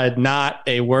is not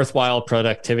a worthwhile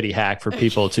productivity hack for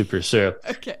people to pursue.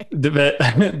 Okay.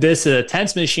 This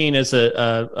tense machine is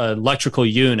a electrical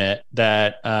unit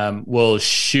that will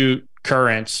shoot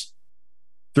currents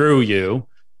through you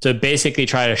to basically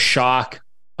try to shock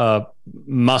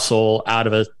muscle out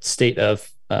of a state of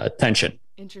tension.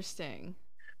 Interesting.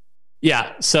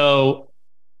 Yeah. So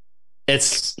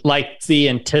it's like the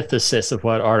antithesis of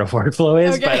what art of workflow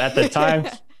is. Okay. But at the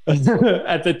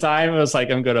time, it was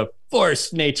like, I'm going to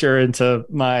force nature into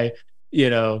my,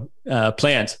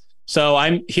 plans. So I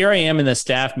am in the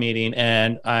staff meeting,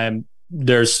 and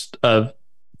there's a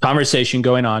conversation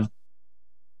going on,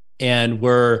 and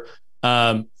we're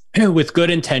with good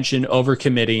intention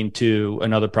overcommitting to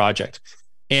another project.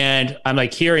 And I'm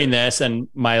like hearing this, and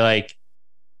my like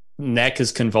neck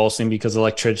is convulsing because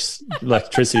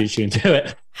electricity shooting to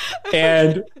it.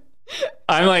 And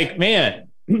I'm like, man,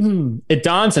 it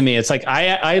dawns on me. It's like,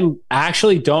 I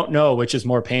actually don't know which is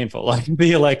more painful, like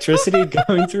the electricity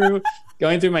going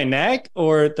through my neck,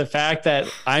 or the fact that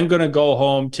I'm going to go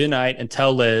home tonight and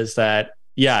tell Liz that,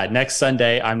 yeah, next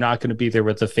Sunday, I'm not going to be there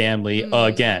with the family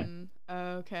again.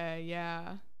 Okay.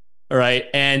 Yeah. All right.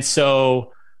 And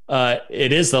so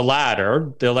it is the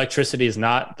latter. The electricity is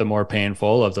not the more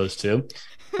painful of those two.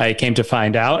 I came to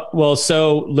find out. Well,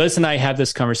 so Liz and I have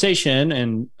this conversation,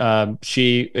 and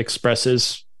she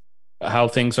expresses how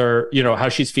things are, how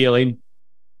she's feeling.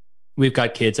 We've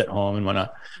got kids at home and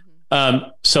whatnot.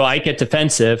 So I get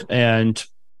defensive, and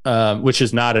which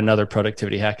is not another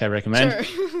productivity hack I recommend.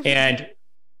 Sure. And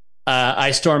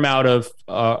I storm out of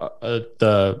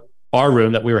our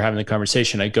room that we were having the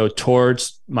conversation. I go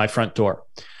towards my front door,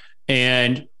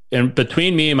 and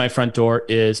between me and my front door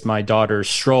is my daughter's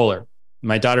stroller.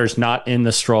 My daughter's not in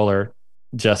the stroller,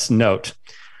 just note.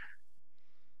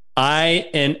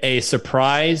 In a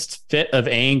surprised fit of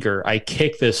anger, I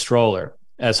kick this stroller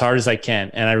as hard as I can.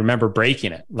 And I remember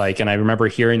breaking it. And I remember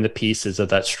hearing the pieces of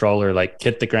that stroller,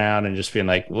 hit the ground, and just being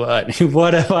like, what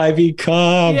have I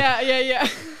become? Yeah.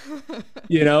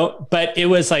 But it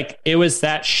was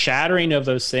that shattering of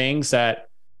those things that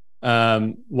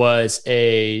was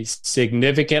a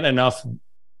significant enough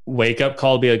wake up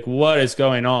call to be like, what is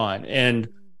going on? And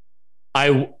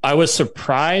I was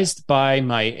surprised by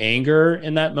my anger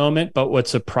in that moment, but what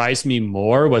surprised me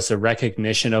more was the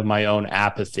recognition of my own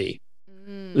apathy.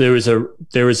 There was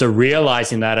a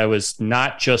realizing that I was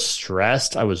not just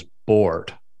stressed, I was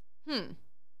bored.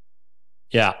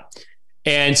 Yeah.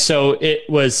 And so it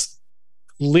was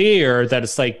clear that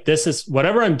it's like, this is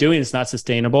whatever I'm doing is not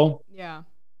sustainable. Yeah.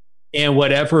 And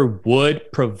whatever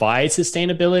would provide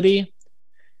sustainability,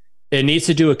 it needs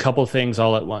to do a couple things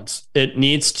all at once. It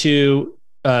needs to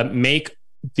make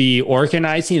the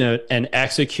organizing and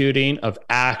executing of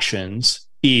actions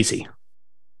easy.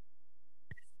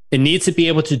 It needs to be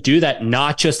able to do that,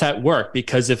 not just at work,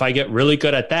 because if I get really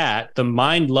good at that, the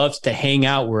mind loves to hang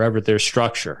out wherever there's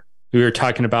structure. We were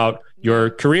talking about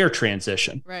your career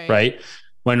transition, right?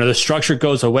 When the structure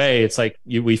goes away, it's like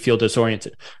we feel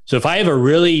disoriented. So if I have a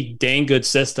really dang good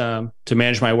system to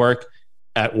manage my work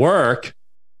at work,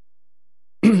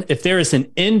 if there is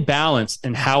an imbalance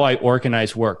in how I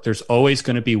organize work, there's always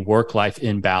going to be work-life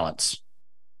imbalance.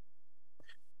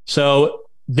 So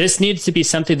this needs to be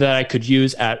something that I could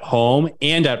use at home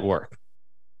and at work.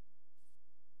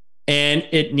 And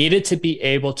it needed to be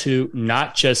able to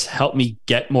not just help me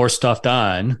get more stuff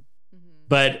done,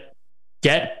 but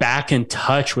get back in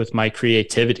touch with my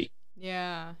creativity.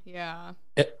 Yeah.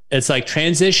 It's like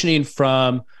transitioning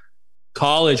from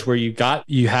college where you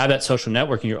have that social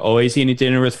network and you're always eating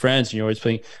dinner with friends and you're always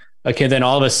playing. Okay, then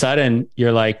all of a sudden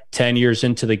you're like 10 years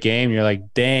into the game. And you're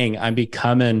like, dang, I'm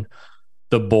becoming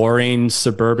the boring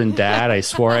suburban dad I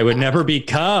swore I would never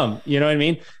become. You know what I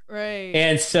mean? Right.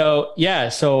 And so,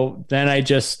 so then I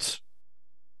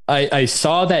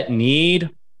saw that need,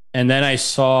 and then I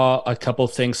saw a couple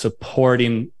of things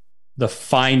supporting the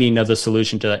finding of the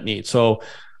solution to that need. So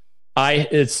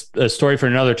it's a story for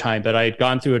another time, but I had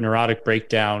gone through a neurotic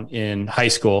breakdown in high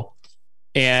school.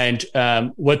 And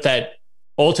what that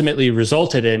ultimately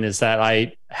resulted in is that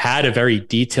I had a very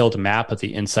detailed map of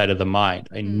the inside of the mind.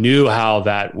 I knew how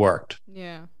that worked.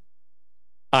 Yeah.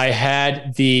 I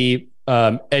had the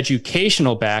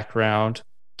educational background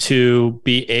to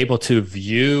be able to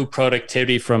view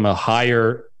productivity from a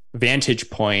higher vantage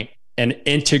point and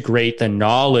integrate the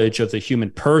knowledge of the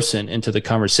human person into the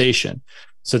conversation,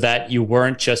 so that you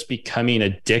weren't just becoming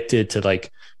addicted to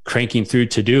cranking through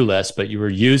to-do lists, but you were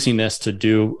using this to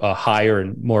do a higher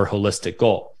and more holistic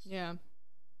goal. Yeah.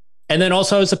 And then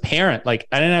also as a parent, I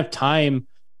didn't have time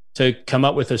to come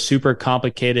up with a super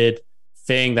complicated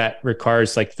thing that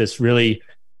requires this really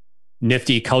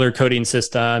nifty color coding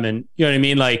system. And you know what I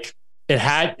mean?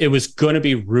 It was going to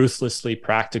be ruthlessly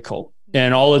practical,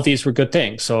 and all of these were good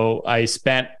things. So I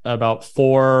spent about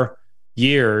 4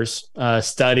 years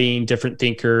studying different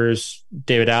thinkers,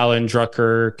 David Allen,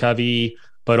 Drucker, Covey,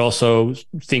 but also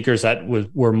thinkers that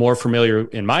were more familiar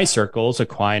in my circles,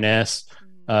 Aquinas,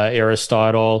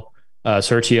 Aristotle,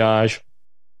 Sertiage,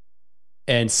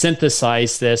 and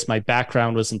synthesize this. My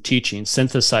background was in teaching,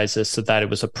 synthesize this so that it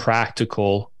was a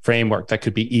practical framework that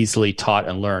could be easily taught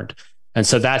and learned. And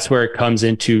so that's where it comes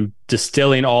into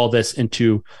distilling all this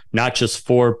into not just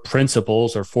 4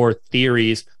 principles or 4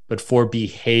 theories, but 4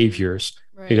 behaviors.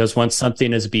 Right. Because once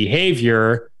something is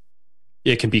behavior,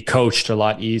 it can be coached a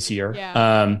lot easier.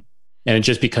 Yeah. And it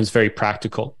just becomes very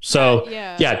practical. So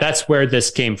yeah, that's where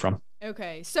this came from.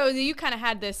 Okay. So you kind of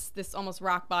had this almost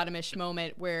rock bottom-ish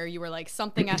moment where you were like,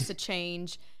 something has to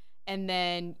change. And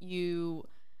then you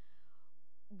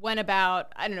went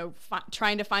about, I don't know,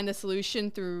 trying to find the solution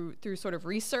through sort of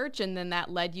research. And then that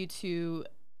led you to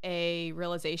a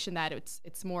realization that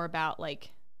it's more about like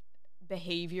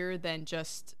behavior than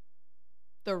just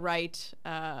the right,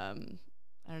 I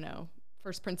don't know,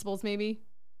 first principles maybe?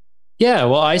 Yeah.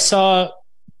 Well, I saw,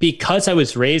 because I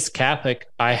was raised Catholic,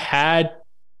 I had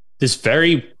this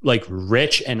very like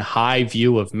rich and high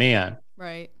view of man,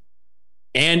 right,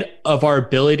 and of our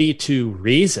ability to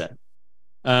reason.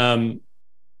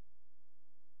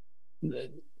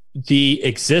 The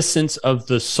existence of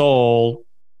the soul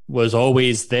was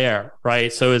always there,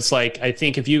 right? So it's like,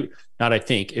 if you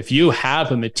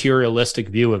have a materialistic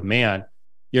view of man,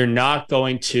 you're not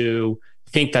going to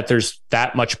think that there's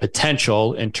that much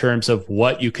potential in terms of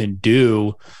what you can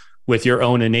do with your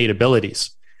own innate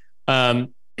abilities. And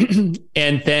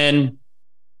then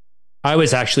I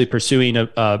was actually pursuing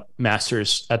a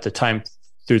master's at the time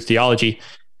through theology.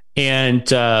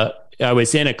 And I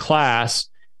was in a class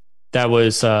that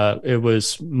was, it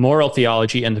was moral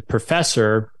theology, and the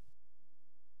professor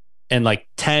in like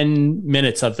 10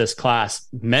 minutes of this class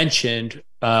mentioned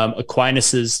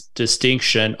Aquinas's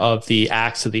distinction of the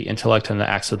acts of the intellect and the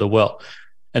acts of the will.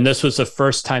 And this was the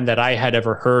first time that I had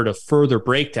ever heard a further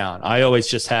breakdown. I always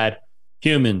just had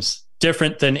humans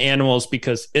different than animals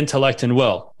because intellect and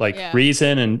will, like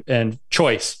reason and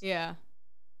choice. Yeah.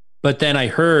 But then I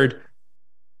heard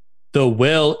the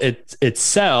will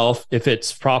itself, if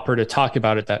it's proper to talk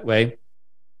about it that way,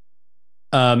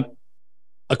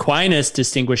 Aquinas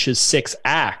distinguishes 6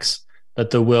 acts that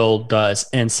the will does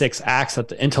and 6 acts that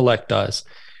the intellect does.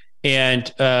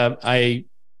 And I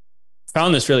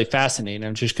found this really fascinating.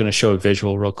 I'm just going to show a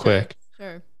visual real quick.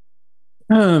 Sure.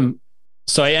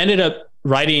 So I ended up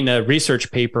writing a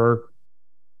research paper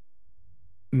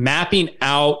mapping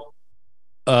out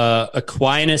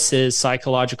Aquinas's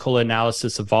psychological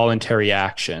analysis of voluntary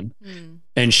action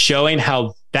and showing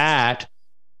how that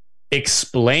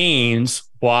explains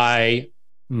why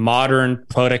modern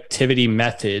productivity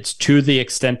methods, to the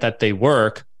extent that they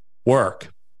work.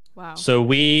 Wow. So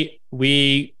we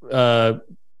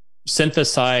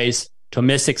synthesize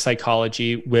Thomistic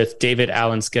psychology with David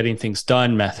Allen's Getting Things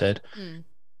Done method,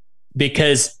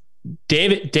 because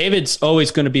David's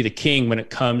always going to be the king when it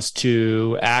comes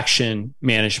to action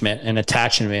management and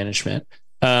attachment management.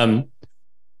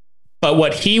 But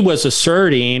what he was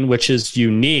asserting, which is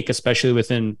unique, especially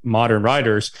within modern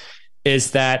writers,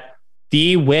 is that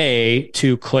the way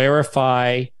to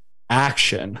clarify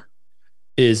action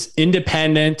is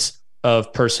independent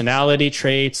of personality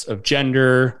traits, of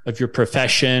gender, of your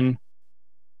profession.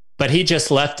 But he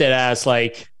just left it as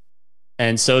like,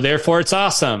 and so therefore it's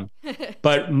awesome.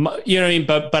 But you know what I mean?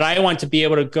 But I want to be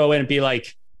able to go in and be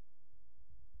like,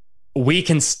 we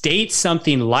can state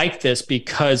something like this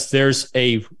because there's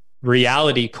a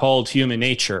reality called human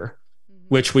nature,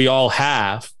 which we all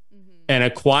have. And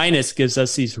Aquinas gives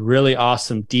us these really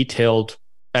awesome detailed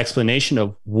explanation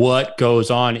of what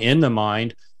goes on in the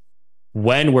mind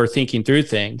when we're thinking through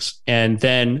things. And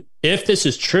then if this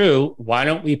is true, why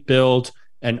don't we build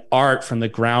an art from the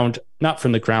ground, not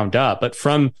from the ground up, but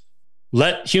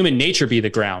let human nature be the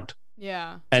ground.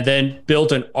 Yeah. And then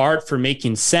build an art for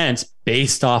making sense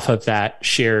based off of that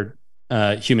shared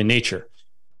human nature.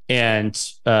 And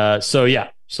so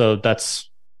that's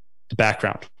the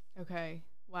background. Okay.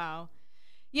 Wow.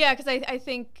 Yeah, because I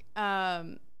think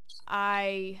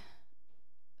I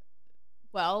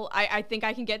think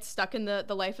I can get stuck in the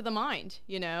life of the mind,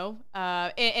 you know?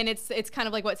 And it's kind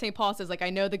of like what St. Paul says, like, I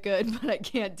know the good, but I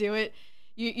can't do it.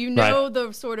 You know, right,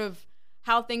 the sort of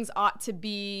how things ought to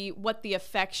be, what the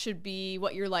effects should be,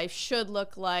 what your life should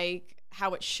look like,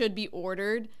 how it should be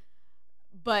ordered.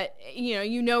 But,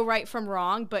 you know right from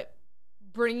wrong, but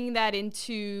bringing that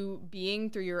into being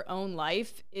through your own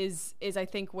life is I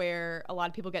think where a lot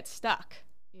of people get stuck.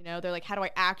 You know, they're like, how do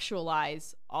I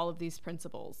actualize all of these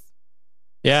principles?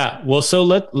 Yeah. Well, so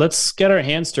let's get our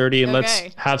hands dirty and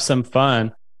let's have some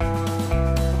fun.